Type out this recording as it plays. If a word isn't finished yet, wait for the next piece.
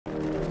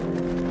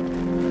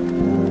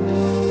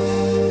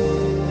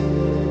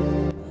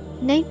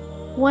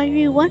What do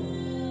you want?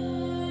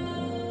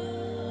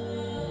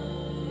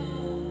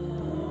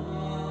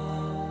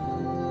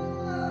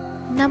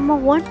 Number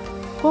 1.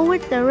 Go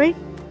with the ring.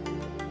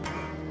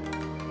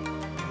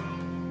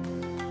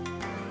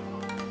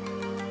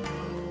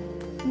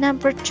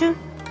 Number 2.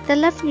 The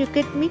love you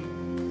give me.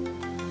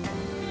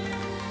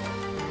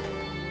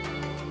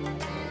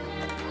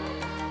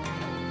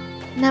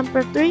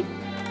 Number 3.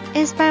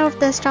 In spite of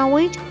the strong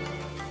wind.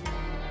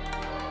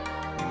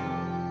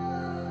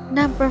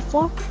 Number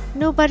 4.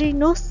 Nobody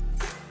knows.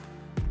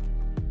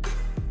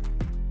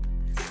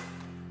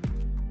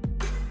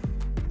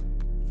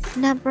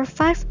 Number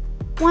 5.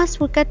 Once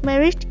we get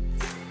married.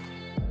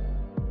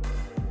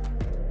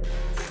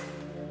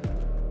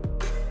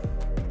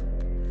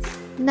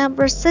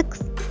 Number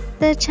 6.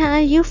 The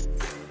child youth.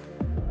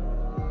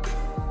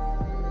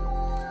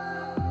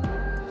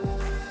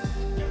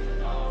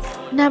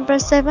 Number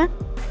 7.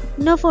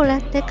 Novella,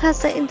 the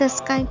castle in the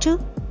sky too.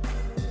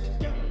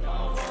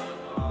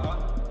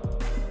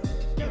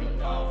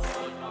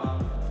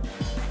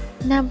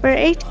 Number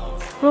 8.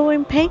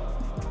 Growing pain.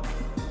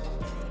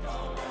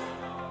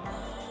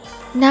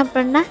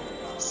 Number 9.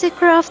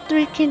 Secret of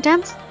Three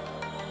Kingdoms.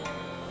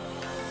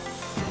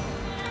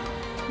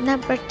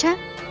 Number 10.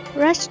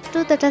 Rush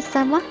to the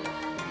Summer.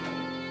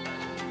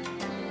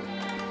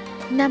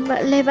 Number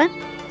 11.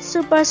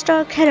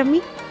 Superstar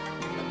Academy.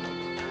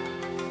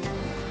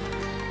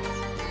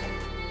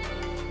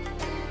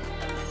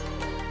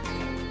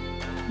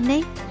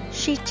 Name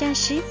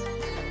Shichashi.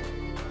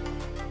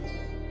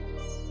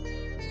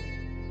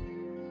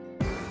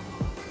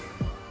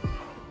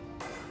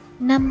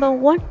 Number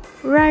 1.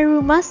 Right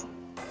rumors.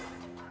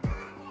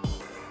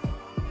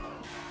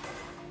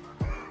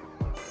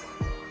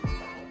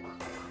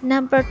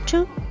 Number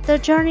 2. The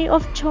Journey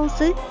of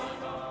Chongsi.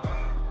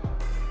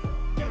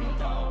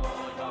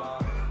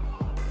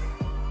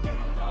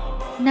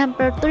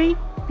 Number 3.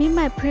 Be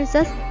My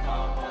Princess.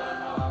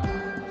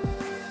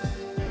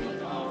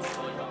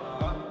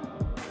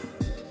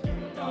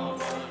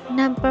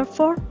 Number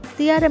 4.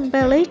 The Adam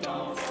Ballet.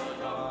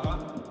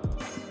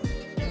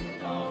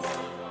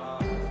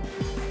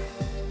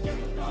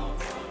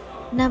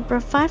 Number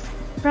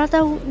 5.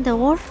 Brotherhood in the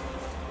War.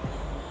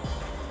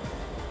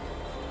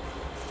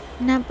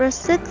 Number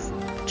 6.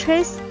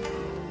 Trace.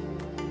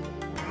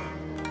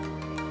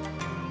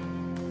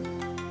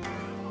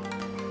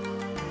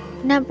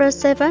 Number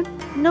 7.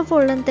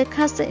 Novoland, the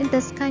castle in the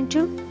sky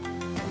too.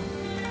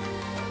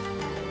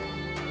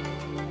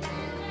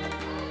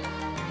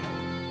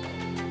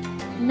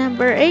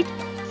 Number 8.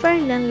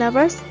 Fairyland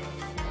Lovers.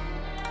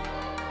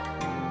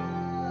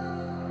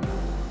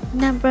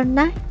 Number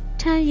 9.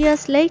 10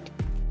 Years Late.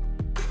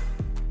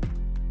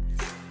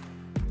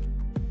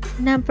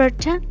 Number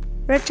 10.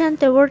 Return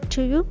the World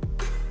to You.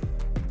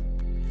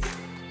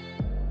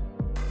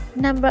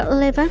 Number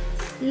 11.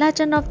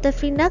 Legend of the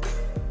Phoenix.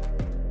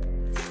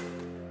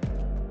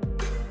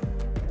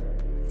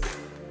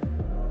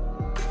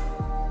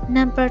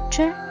 Number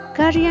 12.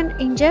 Guardian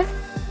Angel.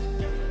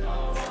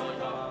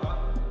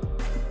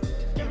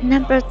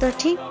 Number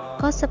 13.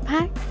 Gossip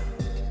High.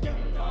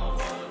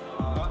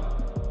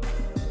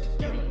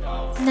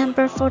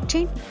 Number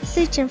 14.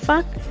 Zheng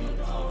Fang.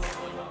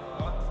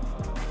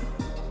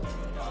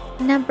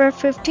 Number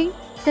 15.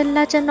 The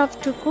Legend of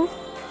Tuku.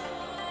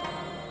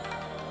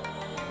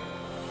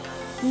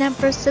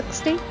 Number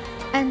 16.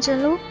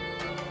 Angelo.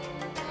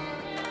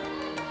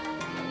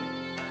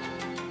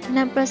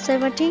 Number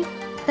 17.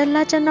 The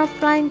Legend of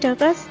Flying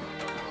Daggers.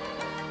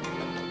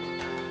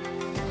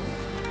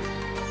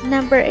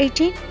 Number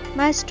 18.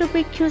 My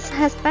Stupid Cute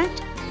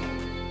Husband.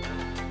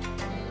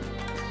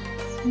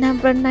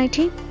 Number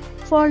 19.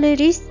 Four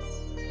Ladies.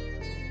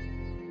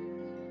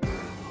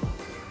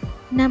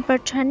 Number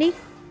 20.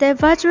 The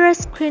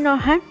Virtuous Queen of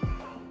Hearts.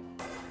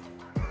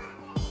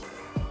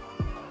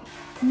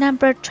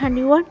 Number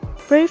 21.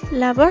 Brave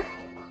Lover.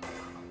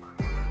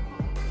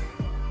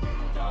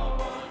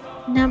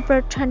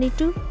 Number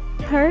 22.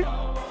 Her.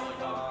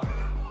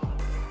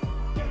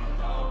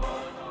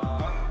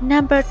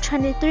 Number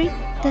 23.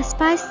 The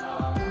Spice.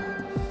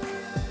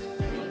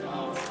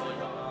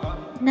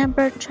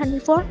 Number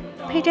 24.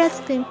 Peter's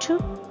Game 2.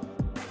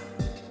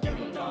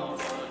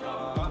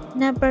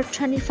 Number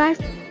 25.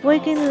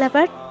 Waking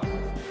Leopard.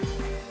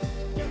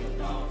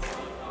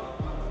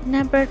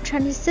 Number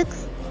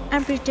 26.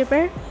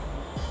 Unbreakable.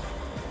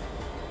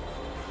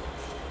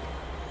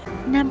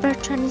 Number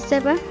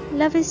 27.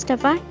 Love is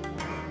Divine.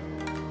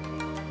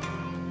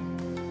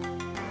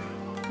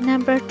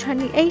 Number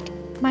 28.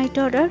 My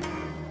Daughter.